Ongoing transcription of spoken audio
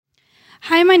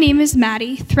Hi, my name is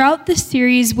Maddie. Throughout this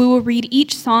series, we will read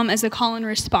each psalm as a call and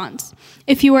response.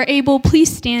 If you are able,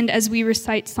 please stand as we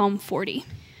recite Psalm 40.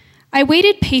 I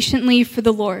waited patiently for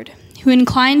the Lord, who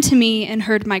inclined to me and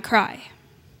heard my cry.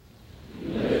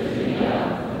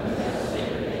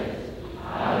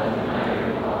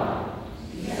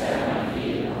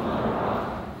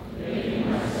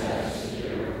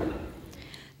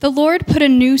 The Lord put a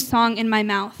new song in my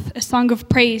mouth, a song of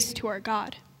praise to our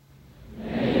God.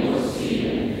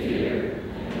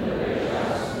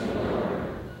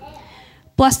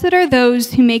 Blessed are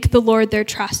those who make the Lord their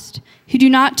trust, who do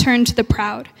not turn to the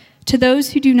proud, to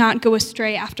those who do not go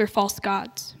astray after false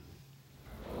gods.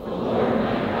 O Lord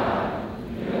my God,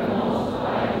 you have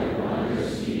multiplied your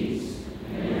wondrous deeds,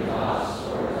 and your thoughts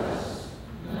toward us.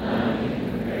 None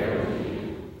can compare with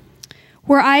you.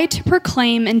 Were I to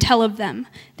proclaim and tell of them,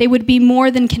 they would be more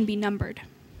than can be numbered.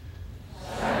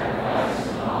 Sacrifice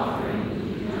and offering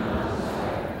you do not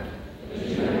desire, but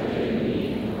you have given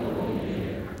me in the holy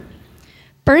year.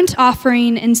 Burnt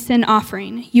offering and sin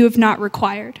offering you have not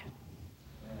required.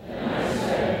 Then I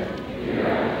said, here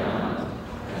I come,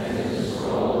 as in the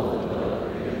scroll of the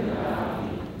book written about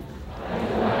me. I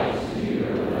delight to do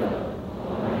your will,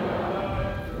 O my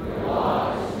God, your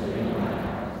law is within my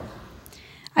heart.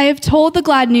 I have told the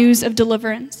glad news of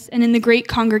deliverance, and in the great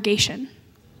congregation.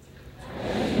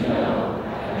 As you know,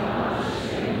 I am not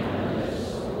ashamed of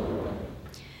this, O Lord.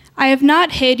 I have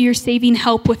not hid your saving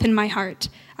help within my heart.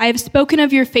 I have spoken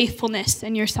of your faithfulness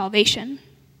and your salvation.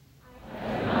 I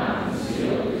have not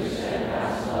concealed your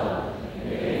steadfast love and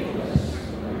faithfulness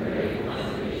from the great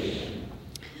congregation.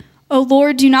 O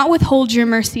Lord, do not withhold your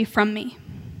mercy from me.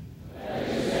 Let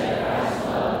your steadfast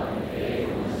love and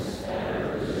faithfulness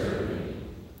ever preserve me.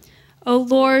 O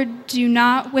Lord, do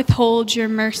not withhold your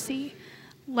mercy.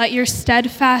 Let your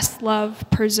steadfast love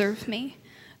preserve me.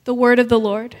 The word of the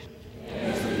Lord.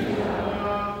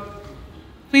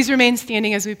 Please remain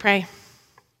standing as we pray.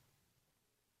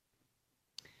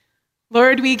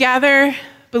 Lord, we gather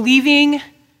believing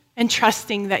and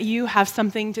trusting that you have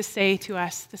something to say to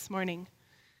us this morning.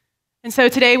 And so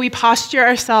today we posture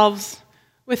ourselves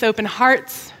with open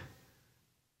hearts,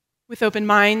 with open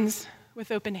minds, with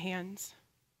open hands.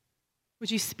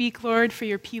 Would you speak, Lord, for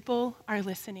your people are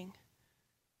listening.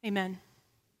 Amen.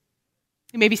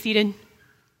 You may be seated.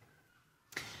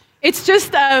 It's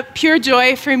just a pure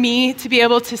joy for me to be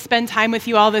able to spend time with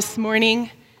you all this morning,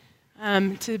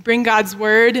 to bring God's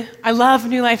word. I love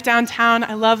New Life Downtown.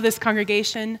 I love this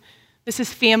congregation. This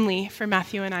is family for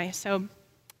Matthew and I, so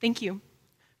thank you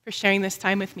for sharing this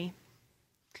time with me.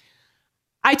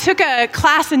 I took a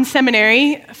class in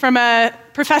seminary from a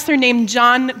professor named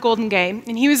John Goldengay,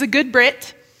 and he was a good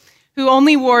Brit who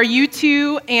only wore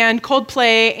U2 and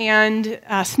Coldplay and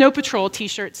Snow Patrol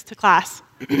t-shirts to class.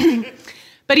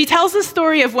 But he tells the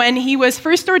story of when he was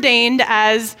first ordained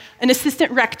as an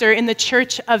assistant rector in the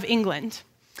Church of England.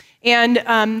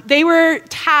 And they were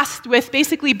tasked with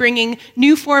basically bringing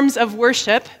new forms of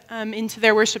worship into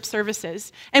their worship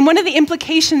services. And one of the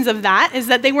implications of that is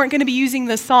that they weren't going to be using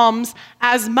the Psalms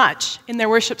as much in their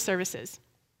worship services.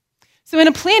 So in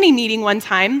a planning meeting one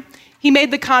time, he made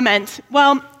the comment,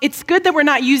 well, it's good that we're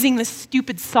not using the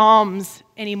stupid Psalms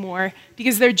anymore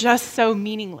because they're just so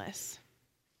meaningless.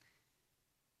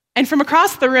 And from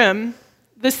across the room,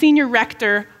 the senior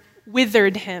rector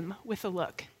withered him with a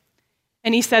look.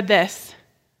 And he said this,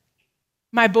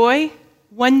 "My boy,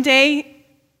 one day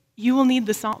you will need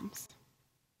the Psalms."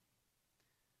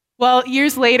 Well,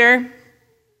 years later,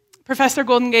 Professor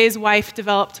Goldengay's wife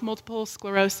developed multiple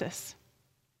sclerosis.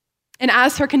 And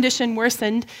as her condition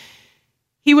worsened,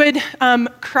 he would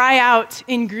cry out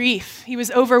in grief. He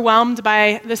was overwhelmed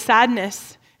by the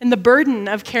sadness and the burden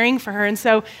of caring for her. And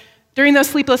so during those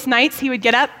sleepless nights, he would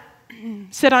get up,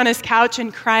 sit on his couch,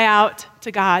 and cry out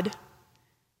to God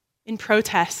in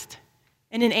protest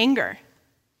and in anger.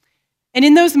 And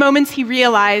in those moments, he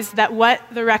realized that what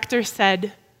the rector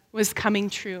said was coming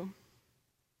true.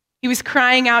 He was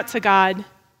crying out to God,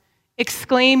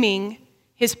 exclaiming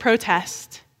his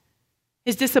protest,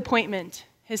 his disappointment,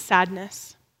 his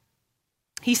sadness.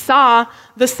 He saw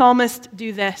the psalmist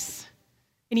do this,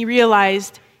 and he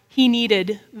realized he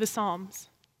needed the Psalms.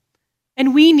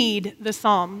 And we need the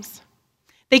Psalms.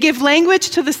 They give language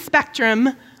to the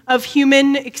spectrum of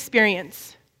human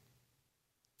experience.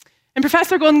 And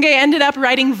Professor Goldengay ended up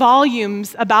writing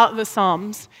volumes about the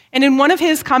Psalms. And in one of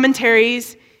his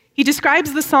commentaries, he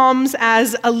describes the Psalms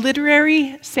as a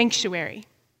literary sanctuary.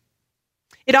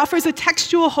 It offers a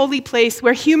textual holy place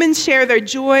where humans share their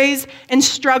joys and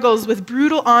struggles with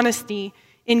brutal honesty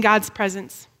in God's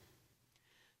presence.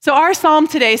 So our psalm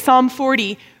today, Psalm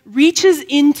 40, reaches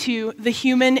into the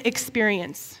human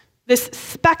experience, this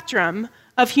spectrum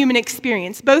of human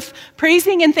experience, both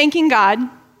praising and thanking God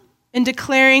and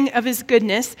declaring of his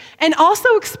goodness, and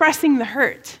also expressing the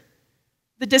hurt,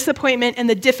 the disappointment, and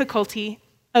the difficulty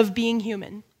of being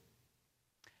human.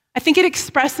 I think it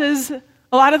expresses a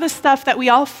lot of the stuff that we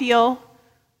all feel,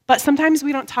 but sometimes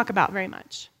we don't talk about very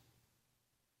much.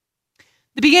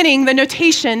 The beginning, the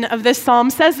notation of this psalm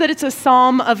says that it's a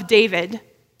psalm of David,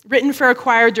 written for a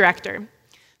choir director.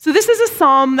 So this is a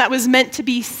psalm that was meant to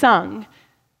be sung,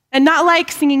 and not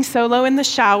like singing solo in the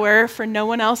shower for no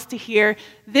one else to hear.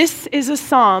 This is a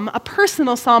psalm, a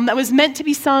personal psalm that was meant to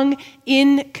be sung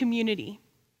in community.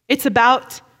 It's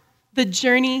about the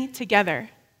journey together.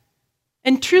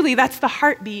 And truly, that's the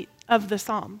heartbeat of the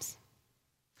Psalms.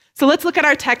 So let's look at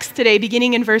our text today,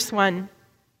 beginning in verse 1. It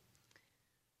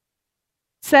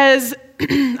says,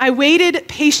 I waited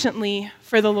patiently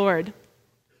for the Lord.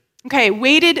 Okay,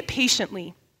 waited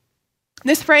patiently.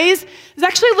 This phrase is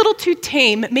actually a little too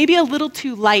tame, maybe a little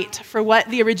too light for what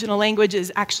the original language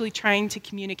is actually trying to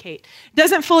communicate. It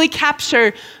doesn't fully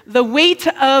capture the weight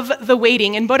of the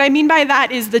waiting. And what I mean by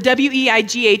that is the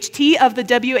W-E-I-G-H-T of the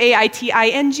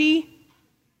W-A-I-T-I-N-G,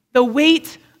 the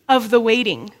weight of the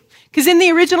waiting. Because in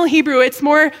the original Hebrew, it's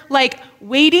more like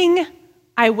waiting,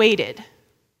 I waited.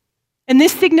 And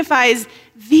this signifies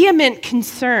vehement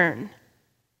concern,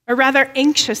 or rather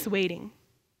anxious waiting.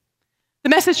 The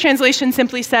Message translation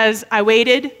simply says, I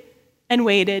waited and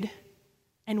waited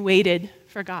and waited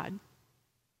for God.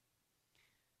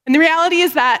 And the reality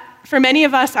is that for many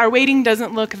of us, our waiting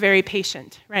doesn't look very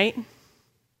patient, right?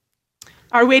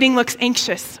 Our waiting looks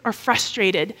anxious or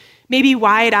frustrated, maybe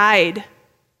wide-eyed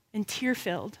and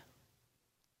tear-filled.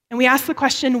 And we ask the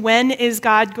question, when is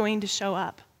God going to show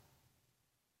up?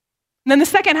 And then the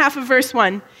second half of verse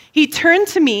 1, he turned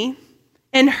to me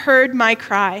and heard my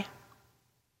cry.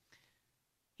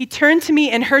 He turned to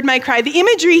me and heard my cry. The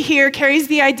imagery here carries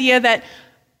the idea that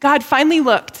God finally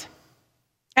looked.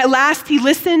 At last, he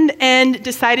listened and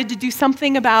decided to do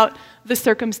something about the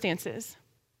circumstances.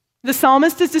 The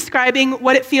psalmist is describing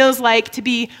what it feels like to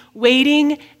be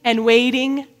waiting and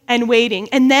waiting and waiting.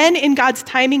 And then in God's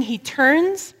timing, he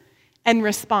turns and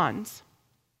responds.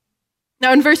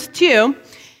 Now in verse 2,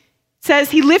 it says,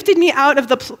 he lifted me out of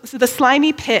the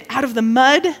slimy pit, out of the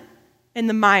mud and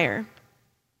the mire.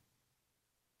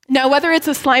 Now, whether it's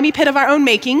a slimy pit of our own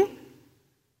making,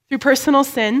 through personal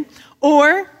sin,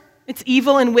 or it's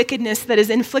evil and wickedness that is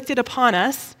inflicted upon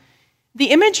us,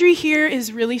 the imagery here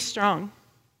is really strong.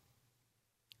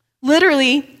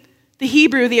 Literally, the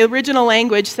Hebrew, the original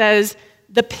language, says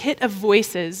the pit of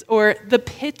voices, or the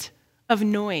pit of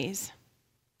noise.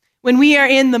 When we are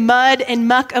in the mud and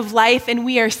muck of life and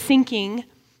we are sinking,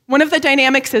 one of the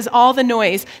dynamics is all the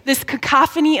noise, this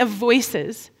cacophony of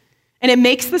voices. And it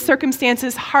makes the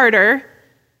circumstances harder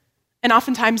and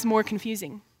oftentimes more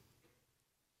confusing.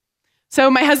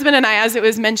 So my husband and I, as it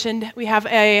was mentioned, we have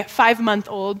a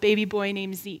 5-month-old baby boy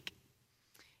named Zeke.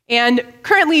 And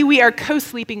currently we are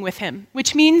co-sleeping with him,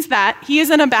 which means that he is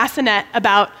in a bassinet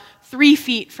about 3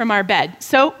 feet from our bed.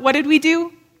 So what did we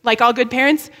do? Like all good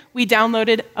parents, we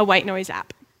downloaded a white noise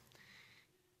app.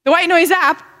 The white noise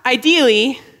app,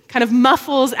 ideally, kind of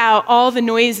muffles out all the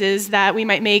noises that we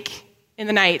might make in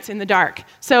the night, in the dark.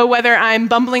 So whether I'm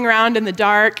bumbling around in the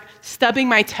dark, stubbing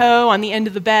my toe on the end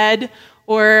of the bed,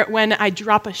 or when I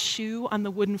drop a shoe on the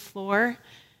wooden floor,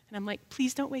 and I'm like,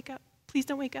 please don't wake up, please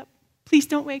don't wake up, please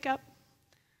don't wake up.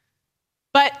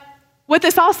 But what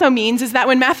this also means is that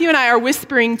when Matthew and I are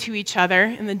whispering to each other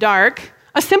in the dark,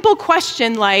 a simple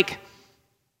question like,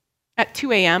 at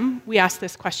 2 a.m., we ask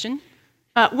this question,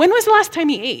 when was the last time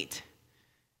you ate?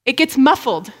 It gets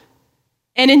muffled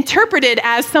and interpreted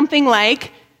as something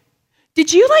like,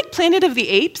 did you like Planet of the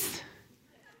Apes?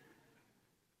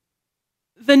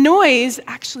 The noise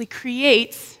actually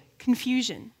creates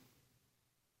confusion.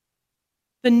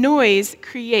 The noise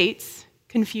creates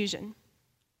confusion.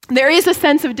 There is a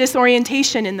sense of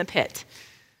disorientation in the pit.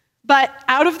 But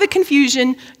out of the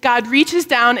confusion, God reaches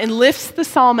down and lifts the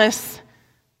psalmist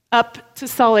up to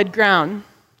solid ground.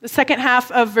 The second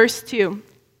half of verse 2.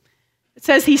 It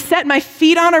says, he set my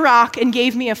feet on a rock and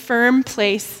gave me a firm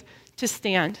place to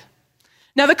stand.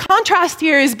 Now the contrast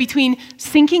here is between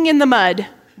sinking in the mud,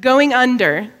 going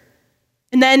under,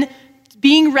 and then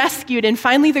being rescued, and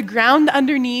finally the ground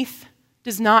underneath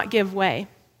does not give way.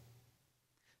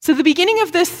 So the beginning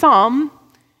of this psalm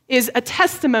is a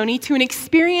testimony to an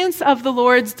experience of the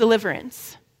Lord's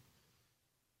deliverance.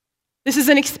 This is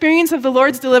an experience of the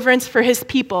Lord's deliverance for his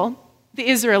people, the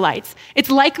Israelites. It's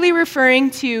likely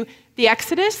referring to the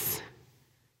Exodus,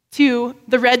 to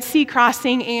the Red Sea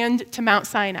crossing, and to Mount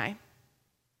Sinai.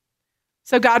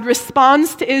 So God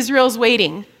responds to Israel's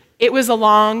waiting. It was a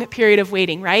long period of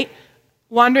waiting, right?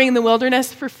 Wandering in the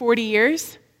wilderness for 40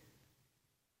 years.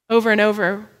 Over and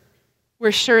over,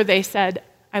 we're sure they said,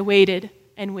 I waited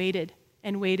and waited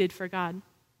and waited for God.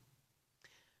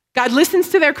 God listens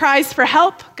to their cries for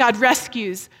help. God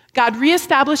rescues. God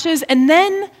reestablishes. And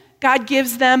then God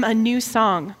gives them a new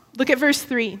song. Look at verse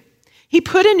 3. He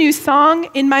put a new song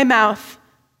in my mouth,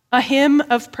 a hymn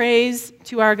of praise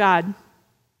to our God.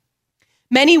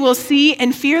 Many will see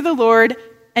and fear the Lord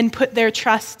and put their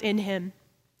trust in him.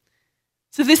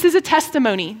 So this is a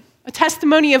testimony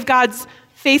of God's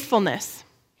faithfulness.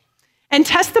 And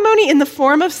testimony in the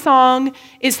form of song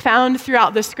is found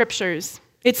throughout the scriptures.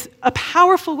 It's a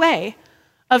powerful way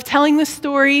of telling the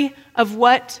story of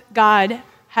what God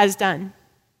has done.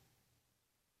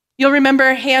 You'll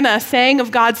remember Hannah sang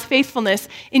of God's faithfulness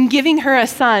in giving her a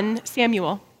son,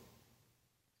 Samuel.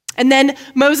 And then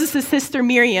Moses' sister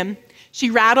Miriam, she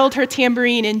rattled her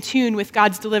tambourine in tune with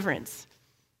God's deliverance.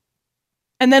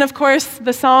 And then, of course,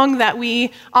 the song that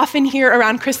we often hear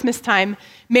around Christmas time,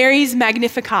 Mary's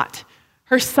Magnificat,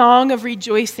 her song of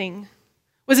rejoicing,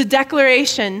 was a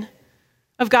declaration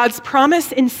of God's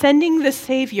promise in sending the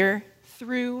Savior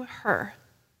through her.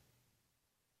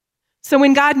 So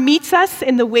when God meets us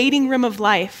in the waiting room of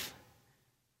life,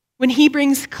 when he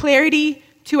brings clarity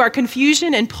to our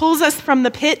confusion and pulls us from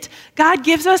the pit, God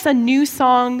gives us a new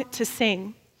song to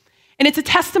sing. And it's a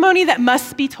testimony that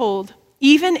must be told,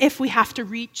 even if we have to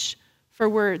reach for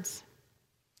words.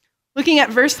 Looking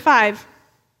at verse 5,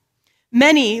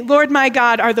 many, Lord my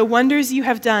God, are the wonders you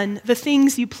have done, the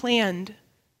things you planned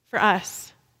for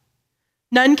us.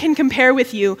 None can compare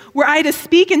with you. Were I to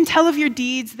speak and tell of your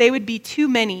deeds, they would be too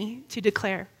many to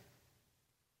declare.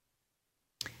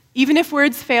 Even if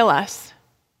words fail us,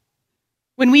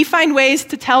 when we find ways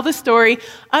to tell the story,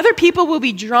 other people will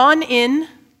be drawn in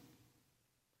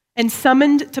and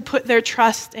summoned to put their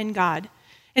trust in God.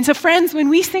 And so, friends, when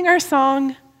we sing our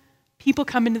song, people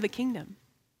come into the kingdom.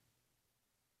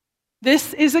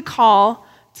 This is a call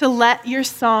to let your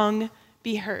song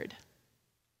be heard.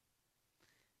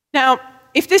 Now,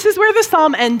 if this is where the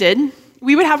psalm ended,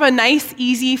 we would have a nice,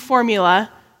 easy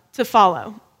formula to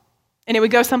follow. And it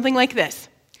would go something like this.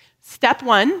 Step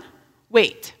 1,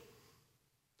 wait.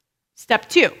 Step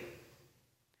 2,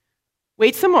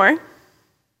 wait some more.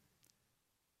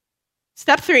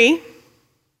 Step 3,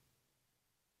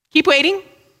 keep waiting.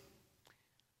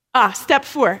 Step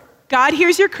 4, God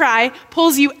hears your cry,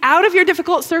 pulls you out of your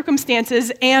difficult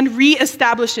circumstances, and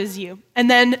reestablishes you. And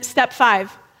then step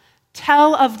 5,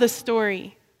 tell of the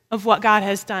story of what God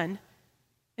has done.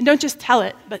 And don't just tell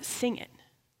it, but sing it.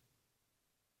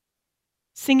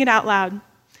 Sing it out loud.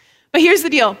 But here's the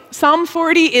deal. Psalm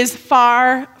 40 is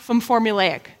far from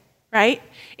formulaic, right?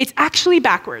 It's actually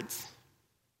backwards.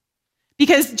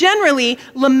 Because generally,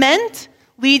 lament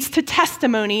leads to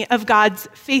testimony of God's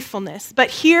faithfulness. But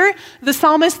here, the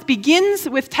psalmist begins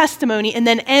with testimony and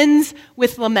then ends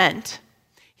with lament.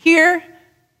 Here,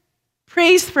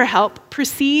 praise for help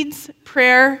precedes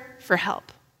prayer for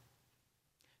help.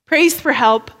 Praise for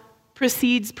help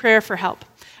precedes prayer for help.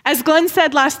 As Glenn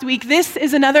said last week, this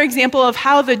is another example of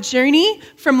how the journey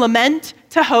from lament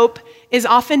to hope is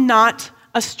often not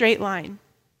a straight line.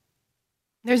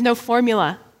 There's no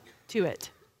formula to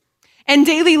it. And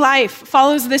daily life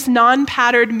follows this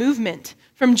non-patterned movement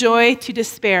from joy to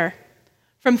despair,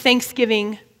 from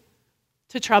thanksgiving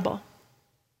to trouble.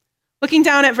 Looking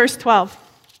down at verse 12.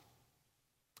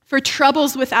 For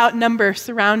troubles without number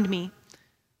surround me.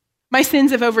 My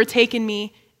sins have overtaken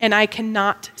me, and I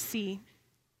cannot see.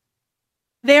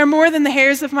 They are more than the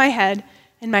hairs of my head,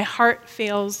 and my heart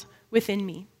fails within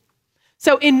me.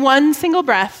 So in one single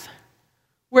breath,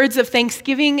 words of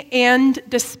thanksgiving and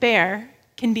despair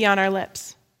can be on our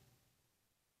lips.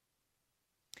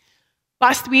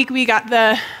 Last week, we got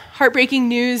the heartbreaking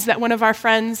news that one of our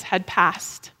friends had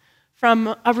passed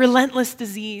from a relentless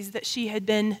disease that she had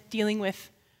been dealing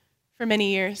with for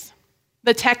many years.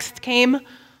 The text came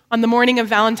on the morning of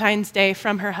Valentine's Day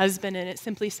from her husband, and it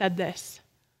simply said this: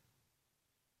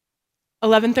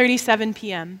 11:37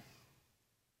 p.m.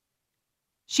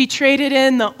 She traded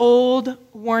in the old,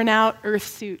 worn-out Earth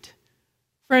suit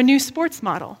for a new sports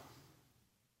model.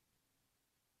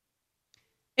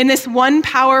 In this one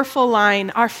powerful line,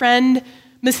 our friend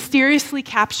mysteriously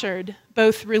captured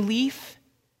both relief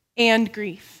and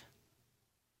grief.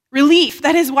 Relief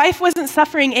that his wife wasn't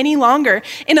suffering any longer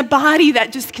in a body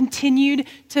that just continued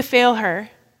to fail her.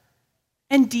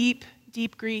 And deep,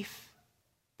 deep grief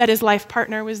that his life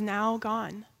partner was now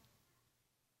gone.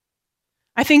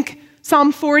 I think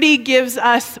Psalm 40 gives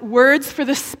us words for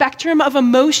the spectrum of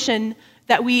emotion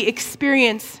that we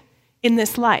experience in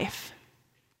this life.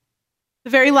 The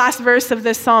very last verse of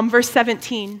this psalm, verse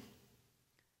 17.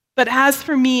 But as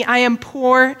for me, I am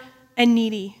poor and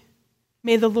needy.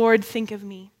 May the Lord think of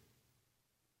me.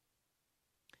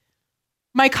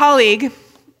 My colleague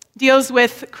deals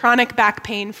with chronic back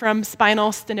pain from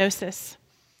spinal stenosis.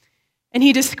 And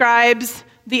he describes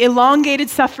the elongated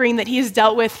suffering that he has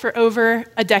dealt with for over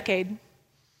a decade.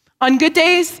 On good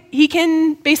days, he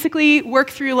can basically work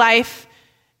through life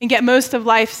and get most of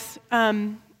life's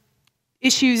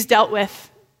issues dealt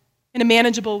with in a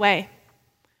manageable way.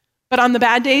 But on the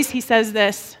bad days, he says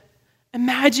this: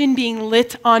 imagine being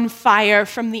lit on fire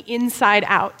from the inside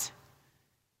out.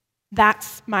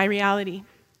 That's my reality.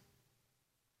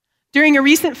 During a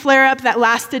recent flare-up that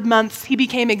lasted months, he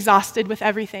became exhausted with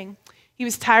everything. He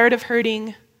was tired of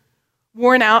hurting,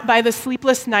 worn out by the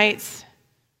sleepless nights.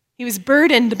 He was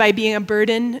burdened by being a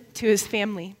burden to his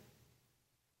family.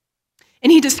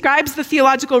 And he describes the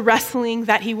theological wrestling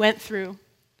that he went through.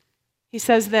 He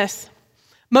says this: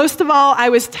 most of all, I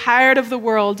was tired of the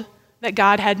world that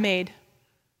God had made.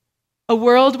 A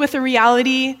world with a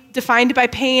reality defined by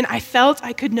pain I felt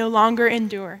I could no longer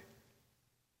endure.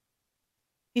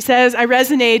 He says, I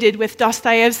resonated with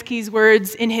Dostoevsky's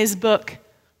words in his book,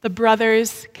 The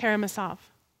Brothers Karamazov.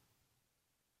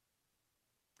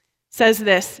 Says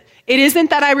this: it isn't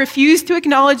that I refuse to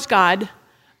acknowledge God,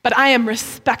 but I am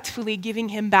respectfully giving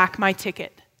him back my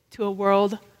ticket to a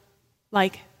world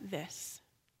like this.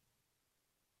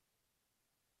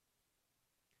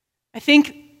 I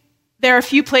think there are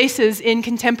few places in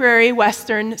contemporary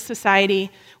Western society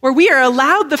where we are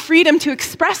allowed the freedom to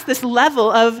express this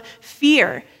level of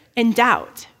fear and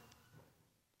doubt.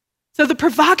 So the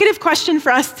provocative question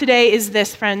for us today is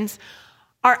this, friends: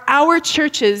 are our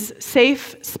churches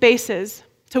safe spaces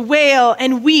to wail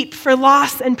and weep for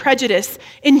loss and prejudice,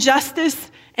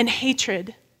 injustice and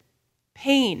hatred,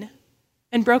 pain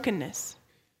and brokenness?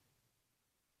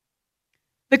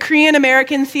 The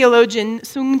Korean-American theologian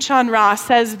Soong-Chan Rah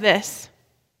says this: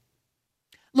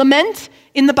 lament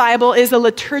in the Bible is a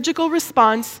liturgical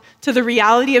response to the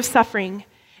reality of suffering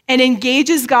and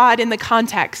engages God in the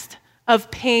context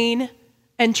of pain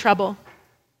and trouble.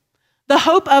 The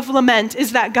hope of lament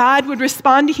is that God would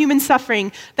respond to human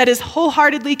suffering that is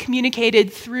wholeheartedly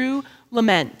communicated through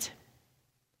lament.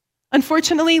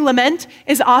 Unfortunately, lament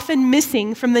is often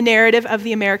missing from the narrative of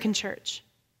the American church.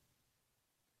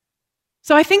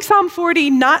 So I think Psalm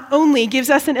 40 not only gives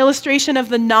us an illustration of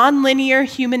the nonlinear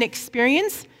human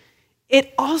experience,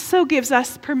 it also gives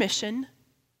us permission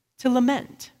to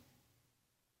lament.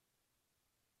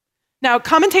 Now,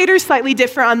 commentators slightly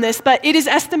differ on this, but it is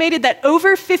estimated that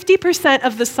over 50%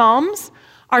 of the Psalms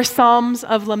are Psalms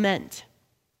of lament.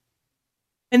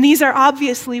 And these are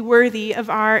obviously worthy of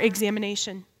our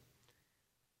examination.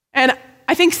 And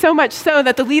I think so much so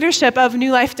that the leadership of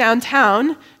New Life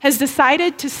Downtown has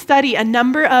decided to study a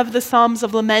number of the Psalms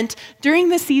of lament during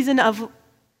the season of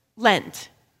Lent,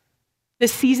 the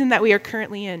season that we are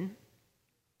currently in.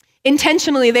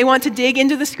 Intentionally, they want to dig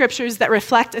into the scriptures that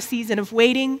reflect a season of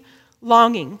waiting,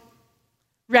 longing,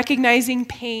 recognizing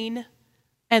pain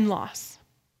and loss.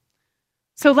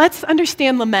 So let's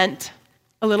understand lament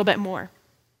a little bit more.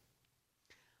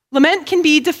 Lament can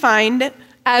be defined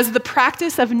as the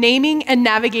practice of naming and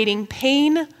navigating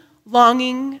pain,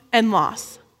 longing, and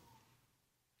loss.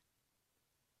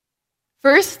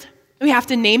 First, we have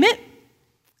to name it,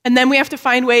 and then we have to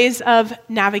find ways of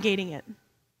navigating it.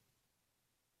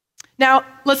 Now,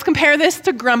 let's compare this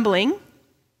to grumbling.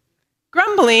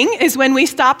 Grumbling is when we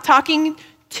stop talking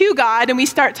to God and we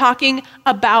start talking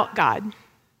about God,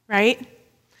 right?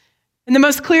 And the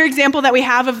most clear example that we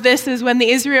have of this is when the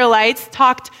Israelites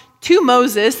talked to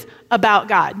Moses about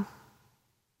God.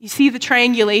 You see the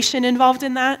triangulation involved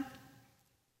in that?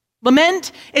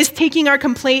 Lament is taking our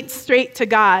complaints straight to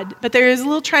God, but there is a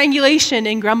little triangulation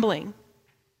in grumbling.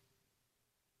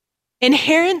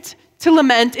 Inherent to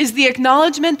lament is the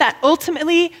acknowledgement that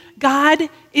ultimately God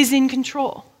is in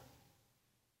control.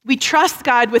 We trust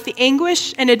God with the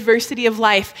anguish and adversity of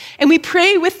life, and we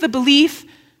pray with the belief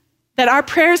that our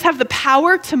prayers have the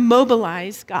power to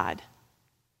mobilize God.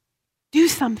 Do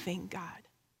something, God.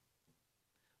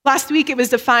 Last week, it was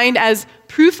defined as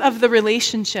proof of the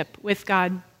relationship with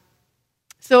God.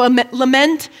 So a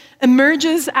lament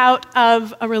emerges out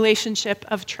of a relationship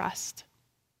of trust.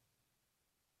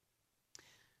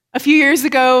 A few years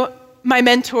ago, my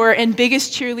mentor and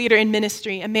biggest cheerleader in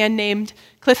ministry, a man named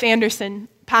Cliff Anderson,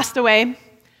 passed away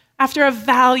after a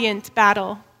valiant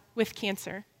battle with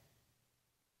cancer.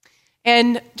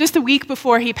 And just a week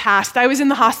before he passed, I was in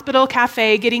the hospital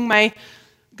cafe getting my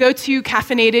go-to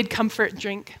caffeinated comfort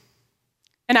drink.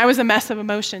 And I was a mess of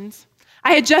emotions.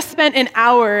 I had just spent an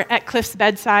hour at Cliff's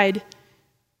bedside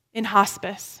in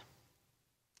hospice.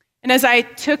 And as I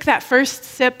took that first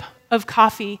sip of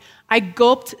coffee, I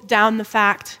gulped down the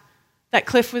fact that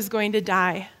Cliff was going to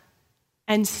die,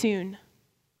 and soon.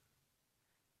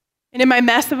 And in my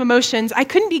mess of emotions, I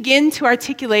couldn't begin to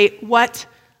articulate what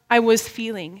I was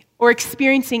feeling or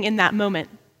experiencing in that moment.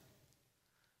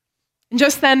 And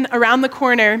just then, around the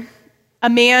corner, a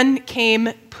man came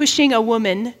pushing a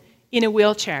woman in a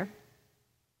wheelchair.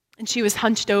 And she was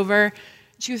hunched over.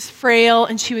 She was frail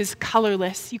and she was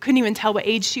colorless. You couldn't even tell what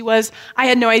age she was. I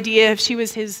had no idea if she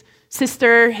was his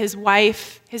sister, his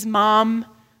wife, his mom,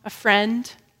 a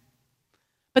friend.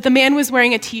 But the man was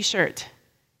wearing a t-shirt,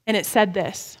 and it said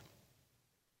this: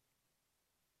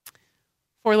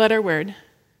 4-letter word,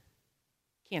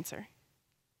 cancer.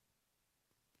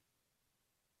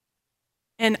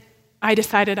 And I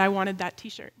decided I wanted that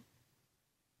t-shirt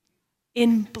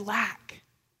in black.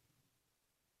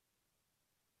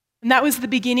 And that was the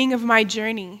beginning of my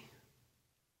journey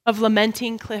of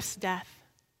lamenting Cliff's death.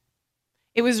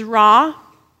 It was raw.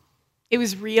 It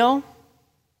was real.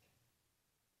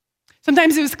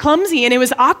 Sometimes it was clumsy and it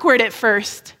was awkward at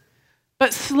first.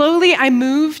 But slowly I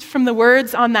moved from the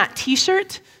words on that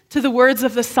t-shirt to the words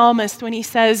of the psalmist when he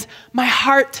says, "My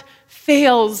heart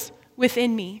fails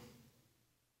within me."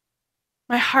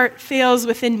 My heart fails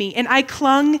within me. And I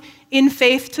clung in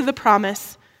faith to the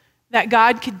promise that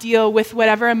God could deal with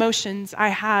whatever emotions I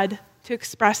had to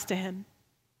express to him.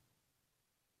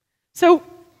 So,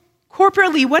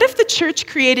 corporately, what if the church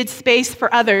created space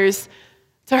for others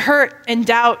to hurt and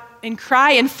doubt and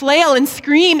cry and flail and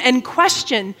scream and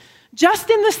question, just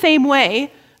in the same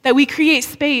way that we create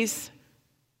space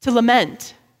to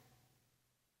lament?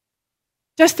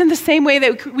 Just in the same way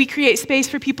that we create space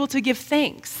for people to give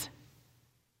thanks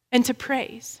and to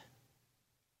praise.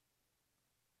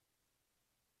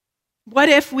 What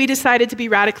if we decided to be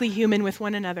radically human with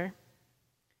one another?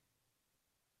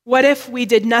 What if we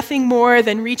did nothing more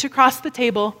than reach across the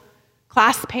table,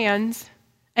 clasp hands,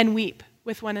 and weep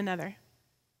with one another?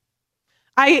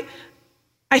 I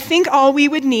think all we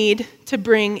would need to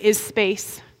bring is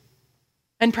space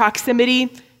and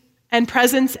proximity and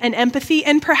presence and empathy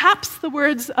and perhaps the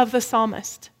words of the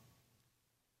psalmist.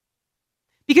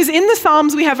 Because in the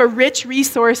Psalms, we have a rich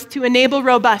resource to enable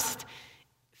robust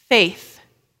faith,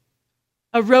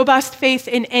 a robust faith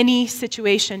in any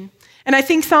situation. And I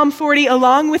think Psalm 40,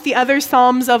 along with the other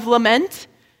Psalms of lament,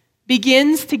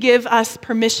 begins to give us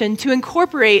permission to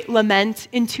incorporate lament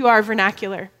into our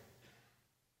vernacular.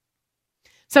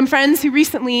 Some friends who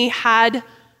recently had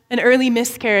an early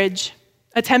miscarriage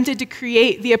attempted to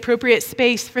create the appropriate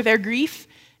space for their grief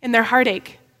and their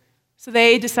heartache, so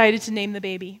they decided to name the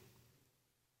baby.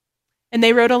 And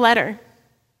they wrote a letter,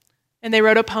 and they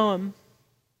wrote a poem.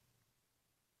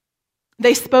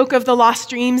 They spoke of the lost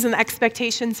dreams and the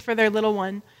expectations for their little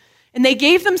one, and they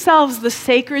gave themselves the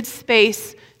sacred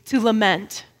space to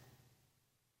lament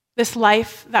this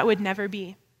life that would never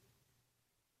be.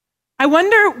 I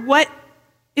wonder what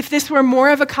if this were more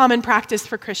of a common practice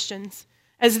for Christians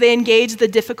as they engage the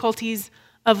difficulties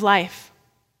of life.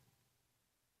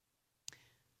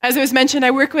 As it was mentioned,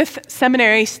 I work with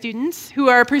seminary students who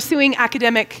are pursuing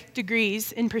academic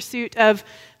degrees in pursuit of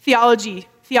theology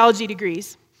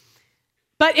degrees.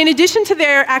 But in addition to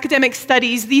their academic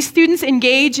studies, these students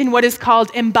engage in what is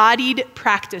called embodied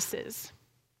practices.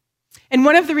 And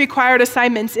one of the required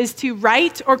assignments is to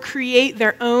write or create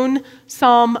their own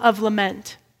psalm of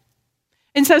lament.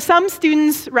 And so some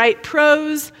students write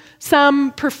prose,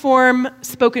 some perform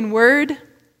spoken word,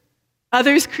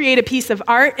 others create a piece of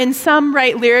art, and some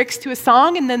write lyrics to a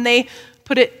song and then they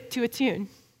put it to a tune.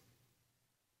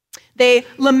 They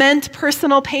lament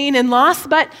personal pain and loss,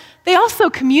 but they also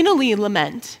communally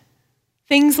lament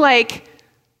things like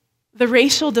the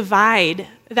racial divide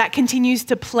that continues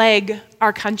to plague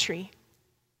our country.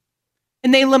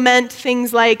 And they lament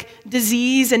things like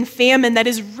disease and famine that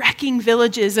is wrecking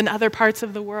villages in other parts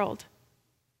of the world.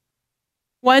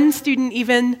 One student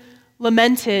even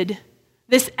lamented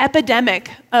this epidemic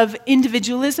of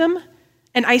individualism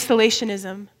and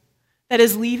isolationism that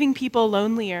is leaving people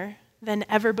lonelier than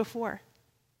ever before.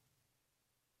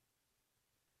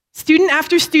 Student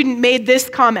after student made this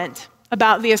comment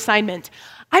about the assignment: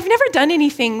 "I've never done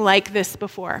anything like this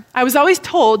before. I was always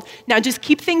told, now just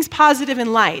keep things positive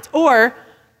and light, or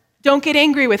don't get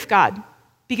angry with God,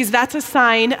 because that's a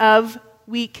sign of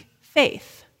weak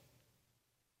faith."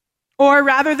 Or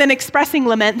rather than expressing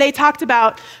lament, they talked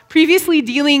about previously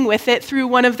dealing with it through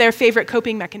one of their favorite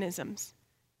coping mechanisms.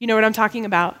 You know what I'm talking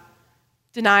about?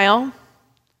 Denial,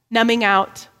 numbing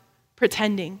out,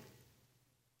 pretending.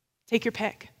 Take your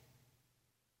pick.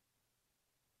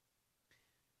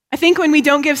 I think when we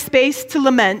don't give space to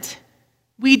lament,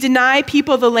 we deny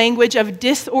people the language of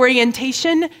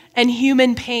disorientation and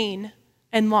human pain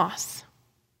and loss.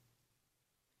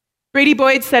 Brady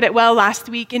Boyd said it well last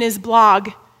week in his blog.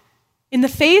 In the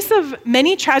face of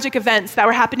many tragic events that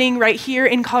were happening right here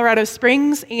in Colorado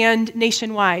Springs and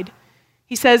nationwide,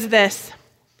 he says this: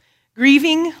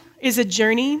 grieving is a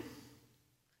journey,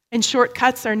 and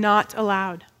shortcuts are not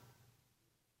allowed.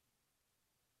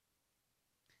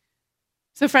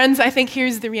 So friends, I think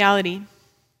here's the reality.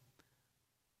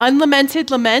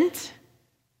 Unlamented lament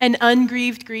and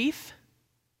ungrieved grief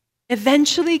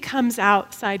eventually comes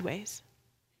out sideways.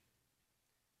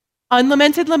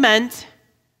 Unlamented lament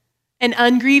and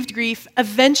ungrieved grief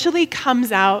eventually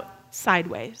comes out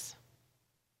sideways.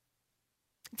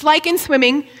 It's like in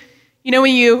swimming, you know,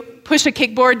 when you push a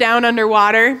kickboard down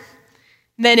underwater,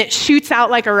 then it shoots out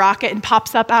like a rocket and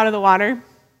pops up out of the water.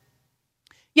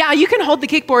 Yeah, you can hold the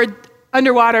kickboard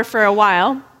underwater for a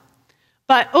while,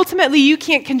 but ultimately you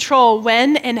can't control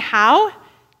when and how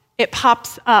it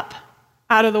pops up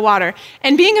out of the water.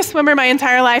 And being a swimmer my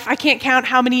entire life, I can't count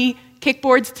how many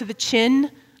kickboards to the chin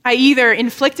I either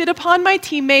inflicted upon my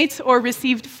teammates or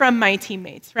received from my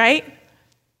teammates, right?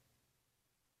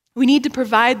 We need to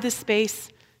provide the space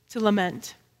to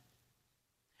lament.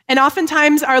 And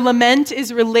oftentimes our lament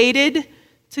is related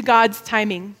to God's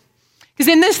timing. Because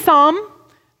in this psalm,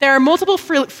 there are multiple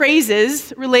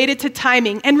phrases related to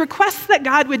timing and requests that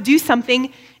God would do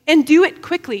something and do it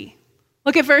quickly.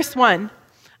 Look at verse 1.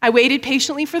 I waited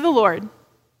patiently for the Lord.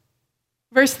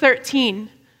 Verse 13.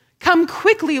 Come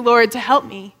quickly, Lord, to help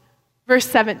me. Verse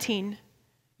 17.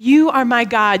 You are my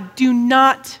God. Do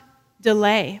not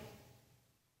delay.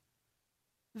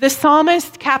 The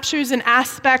psalmist captures an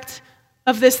aspect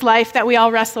of this life that we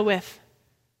all wrestle with: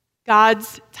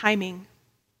 God's timing.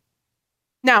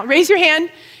 Now, raise your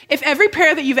hand if every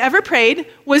prayer that you've ever prayed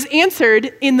was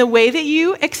answered in the way that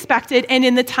you expected and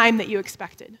in the time that you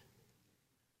expected.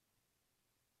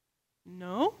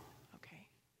 No? Okay.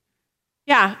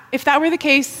 Yeah, if that were the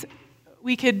case,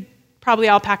 we could probably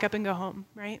all pack up and go home,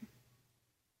 right?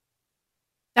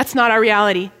 That's not our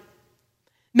reality.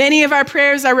 Many of our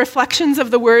prayers are reflections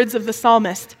of the words of the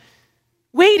psalmist.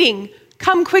 Waiting,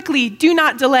 come quickly, do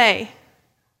not delay.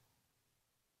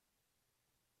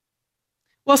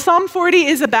 Well, Psalm 40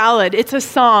 is a ballad. It's a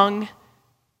song.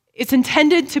 It's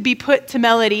intended to be put to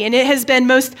melody, and it has been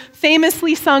most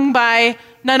famously sung by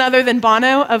none other than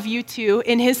Bono of U2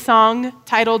 in his song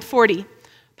titled 40,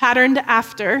 patterned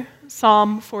after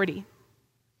Psalm 40.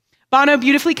 Bono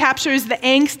beautifully captures the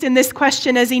angst in this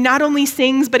question as he not only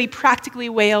sings, but he practically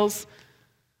wails.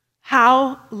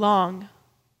 How long?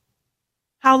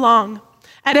 How long?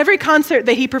 At every concert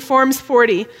that he performs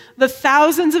 40, the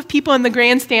thousands of people in the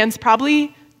grandstands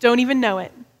probably don't even know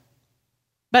it.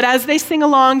 But as they sing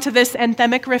along to this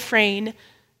anthemic refrain,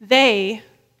 they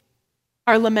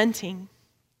are lamenting.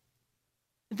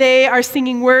 They are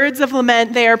singing words of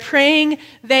lament. They are praying.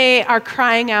 They are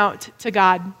crying out to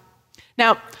God.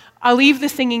 Now, I'll leave the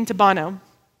singing to Bono,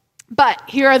 but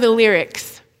here are the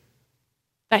lyrics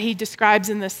that he describes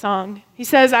in this song. He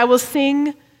says, I will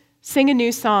sing a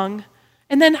new song.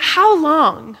 And then how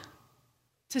long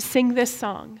to sing this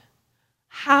song?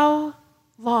 How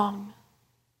long?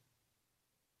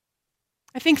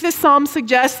 I think this psalm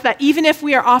suggests that even if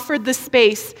we are offered the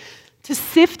space to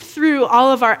sift through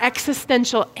all of our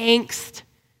existential angst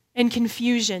and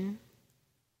confusion,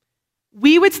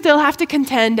 we would still have to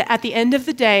contend at the end of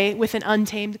the day with an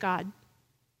untamed God.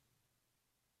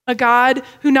 A God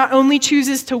who not only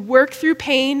chooses to work through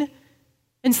pain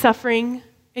and suffering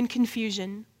and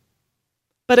confusion,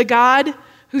 but a God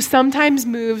who sometimes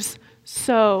moves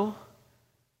so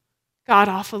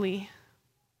god-awfully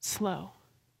slow.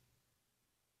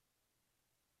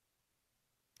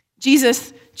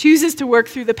 Jesus chooses to work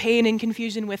through the pain and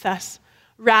confusion with us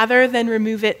rather than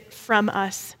remove it from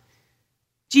us.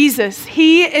 Jesus,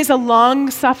 he is a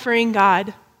long-suffering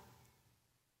God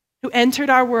who entered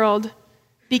our world,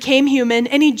 became human,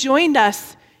 and he joined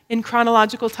us in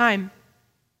chronological time.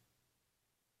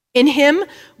 In him,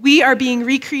 we are being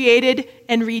recreated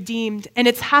and redeemed, and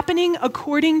it's happening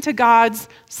according to God's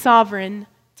sovereign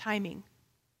timing.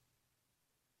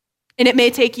 And it may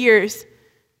take years,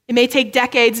 it may take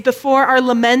decades before our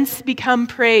laments become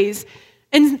praise.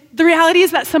 And the reality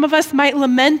is that some of us might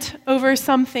lament over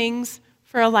some things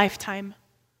for a lifetime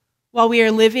while we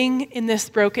are living in this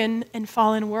broken and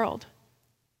fallen world.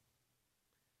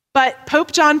 But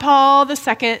Pope John Paul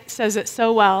II says it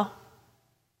so well.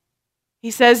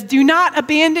 He says, do not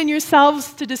abandon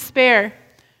yourselves to despair,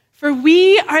 for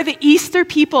we are the Easter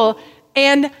people,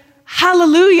 and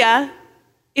hallelujah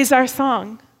is our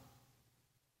song.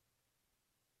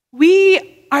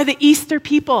 We are the Easter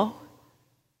people,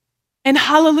 and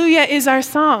hallelujah is our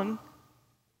song.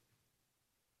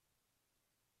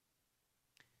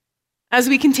 As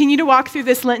we continue to walk through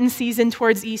this Lenten season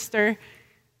towards Easter,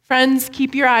 friends,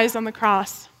 keep your eyes on the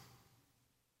cross.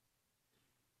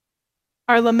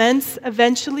 Our laments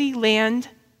eventually land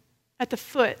at the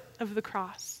foot of the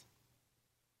cross.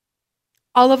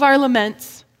 All of our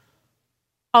laments,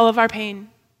 all of our pain,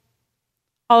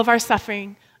 all of our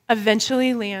suffering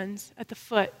eventually lands at the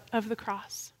foot of the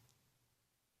cross.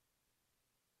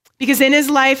 Because in his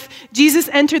life, Jesus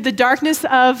entered the darkness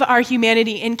of our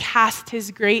humanity and cast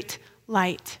his great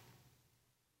light.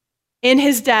 In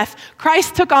his death,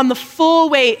 Christ took on the full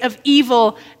weight of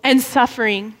evil and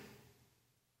suffering.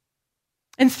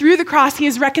 And through the cross, he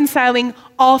is reconciling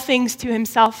all things to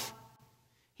himself.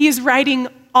 He is righting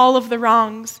all of the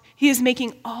wrongs. He is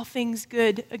making all things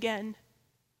good again.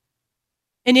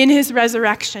 And in his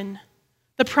resurrection,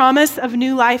 the promise of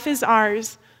new life is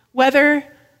ours, whether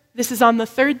this is on the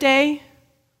third day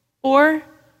or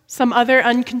some other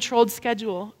uncontrolled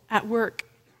schedule at work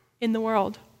in the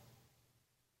world.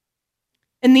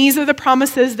 And these are the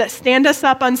promises that stand us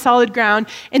up on solid ground.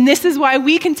 And this is why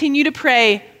we continue to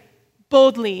pray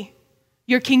boldly,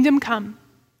 your kingdom come,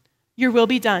 your will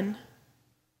be done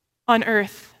on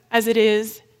earth as it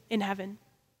is in heaven.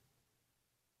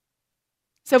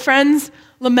 So friends,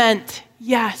 lament,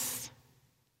 yes.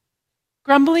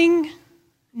 Grumbling,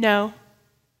 no.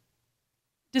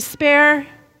 Despair,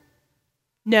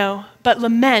 no. But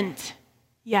lament,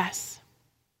 yes.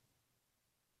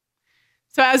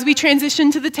 So as we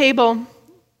transition to the table,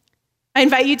 I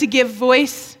invite you to give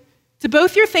voice to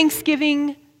both your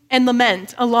thanksgiving and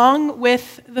lament, along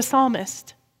with the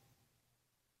psalmist.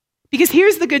 Because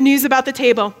here's the good news about the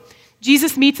table.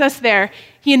 Jesus meets us there.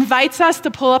 He invites us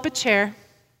to pull up a chair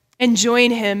and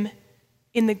join him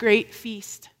in the great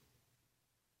feast.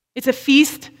 It's a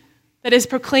feast that is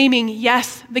proclaiming,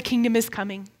 yes, the kingdom is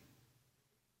coming.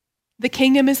 The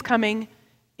kingdom is coming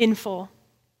in full.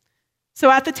 So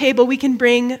at the table, we can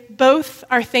bring both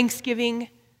our thanksgiving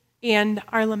and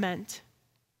our lament.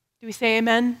 Do we say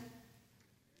amen?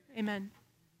 Amen.